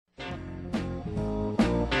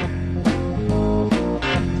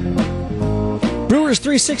Brewers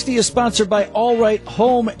 360 is sponsored by All Right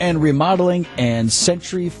Home and Remodeling and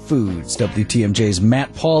Century Foods. WTMJ's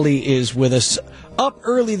Matt Pauley is with us up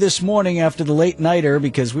early this morning after the late nighter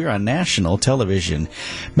because we're on national television.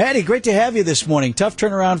 Matty, great to have you this morning. Tough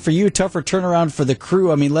turnaround for you, tougher turnaround for the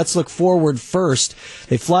crew. I mean, let's look forward first.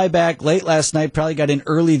 They fly back late last night, probably got in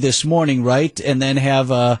early this morning, right? And then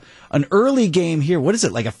have an early game here. What is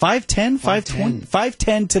it, like a 5:10, 5:20,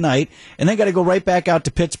 5:10 tonight, and then got to go right back out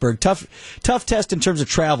to Pittsburgh. Tough test in terms of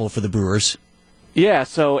travel for the Brewers. Yeah,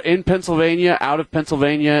 so in Pennsylvania, out of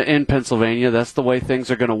Pennsylvania, in Pennsylvania, that's the way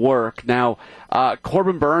things are going to work. Now,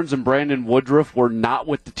 Corbin Burnes and Brandon Woodruff were not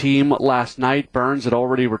with the team last night. Burnes had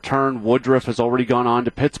already returned. Woodruff has already gone on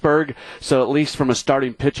to Pittsburgh. So at least from a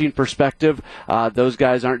starting pitching perspective, those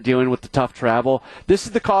guys aren't dealing with the tough travel. This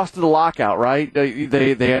is the cost of the lockout, right?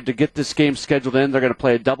 They had to get this game scheduled in. They're going to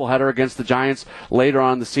play a doubleheader against the Giants later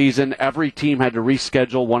on in the season. Every team had to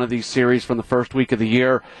reschedule one of these series from the first week of the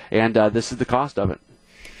year, and this is the cost of it.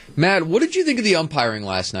 Matt, what did you think of the umpiring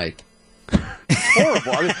last night?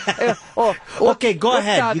 Horrible. I mean, okay, go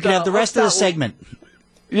ahead. You can have the rest of the segment.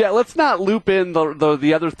 Yeah, let's not loop in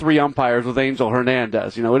the other three umpires with Angel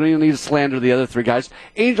Hernandez. You know, we don't even need to slander the other three guys.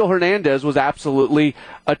 Angel Hernandez was absolutely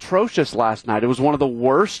atrocious last night. It was one of the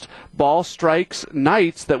worst ball strikes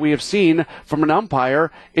nights that we have seen from an umpire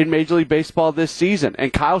in Major League Baseball this season.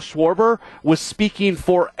 And Kyle Schwarber was speaking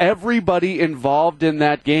for everybody involved in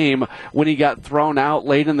that game when he got thrown out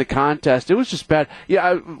late in the contest. It was just bad.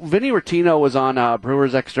 Yeah, Vinny Rottino was on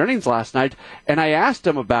Brewers Extra Innings last night, and I asked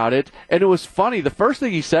him about it, and it was funny. The first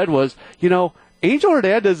thing he said was, you know, Angel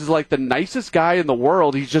Hernandez is like the nicest guy in the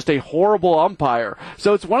world. He's just a horrible umpire.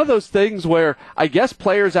 So it's one of those things where I guess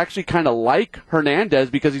players actually kind of like Hernandez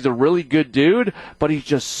because he's a really good dude, but he's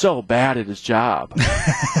just so bad at his job.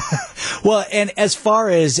 Well, and as far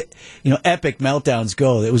as, you know, epic meltdowns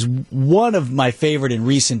go, it was one of my favorite in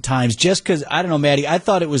recent times just because, I don't know, Maddie, I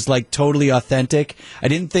thought it was like totally authentic. I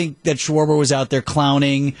didn't think that Schwarber was out there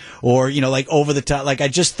clowning or, you know, like over the top. Like, I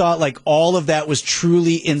just thought like all of that was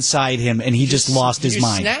truly inside him and he just lost his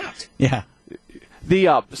mind. Snapped. Yeah.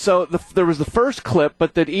 There was the first clip,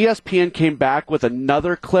 but then ESPN came back with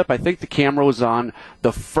another clip. I think the camera was on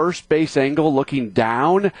the first base angle looking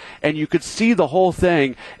down, and you could see the whole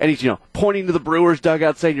thing. And he's, you know, pointing to the Brewers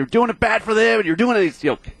dugout saying, you're doing it bad for them, and you're doing it,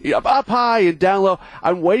 you know, up high and down low.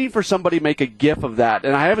 I'm waiting for somebody to make a GIF of that,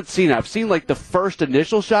 and I haven't seen it. I've seen, like, the first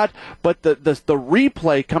initial shot, but the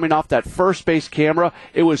replay coming off that first base camera,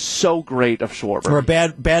 it was so great of Schwarber. Or a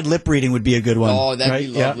bad lip reading would be a good one. Oh, that'd right? be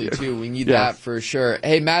lovely, too. We need Yeah. that for sure.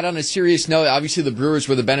 Hey, Matt, on a serious note, obviously the Brewers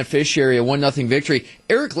were the beneficiary of 1-0 victory.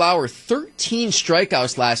 Eric Lauer, 13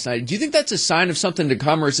 strikeouts last night. Do you think that's a sign of something to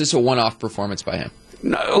come, or is this a one-off performance by him?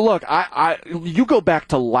 No, look, you go back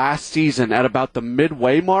to last season at about the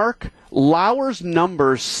midway mark, Lauer's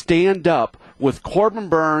numbers stand up with Corbin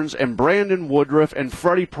Burnes and Brandon Woodruff and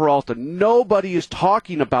Freddie Peralta. Nobody is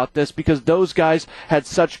talking about this because those guys had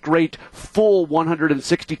such great full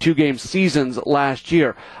 162-game seasons last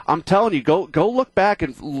year. I'm telling you, go look back,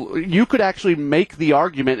 and you could actually make the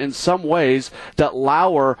argument in some ways that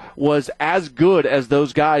Lauer was as good as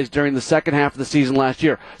those guys during the second half of the season last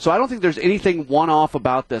year. So I don't think there's anything one-off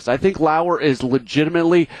about this. I think Lauer is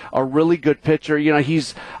legitimately a really good pitcher. You know,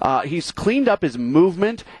 he's cleaned up his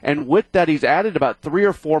movement, and with that, he's added about 3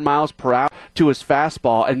 or 4 miles per hour to his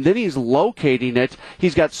fastball, and then he's locating it.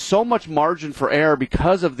 He's got so much margin for error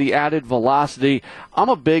because of the added velocity. I'm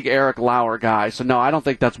a big Eric Lauer guy, so no, I don't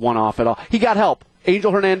think that's one-off at all. He got help.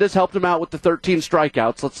 Angel Hernandez helped him out with the 13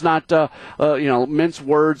 strikeouts. Let's not mince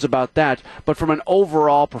words about that. But from an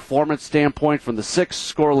overall performance standpoint, from the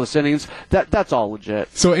 6 scoreless innings, that's all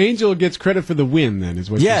legit. So Angel gets credit for the win, then,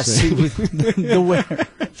 is what you're saying? Yes, the winner.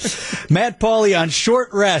 Matt Pauley on short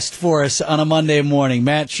rest for us on a Monday morning.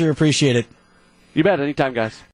 Matt, sure appreciate it. You bet. Anytime, guys.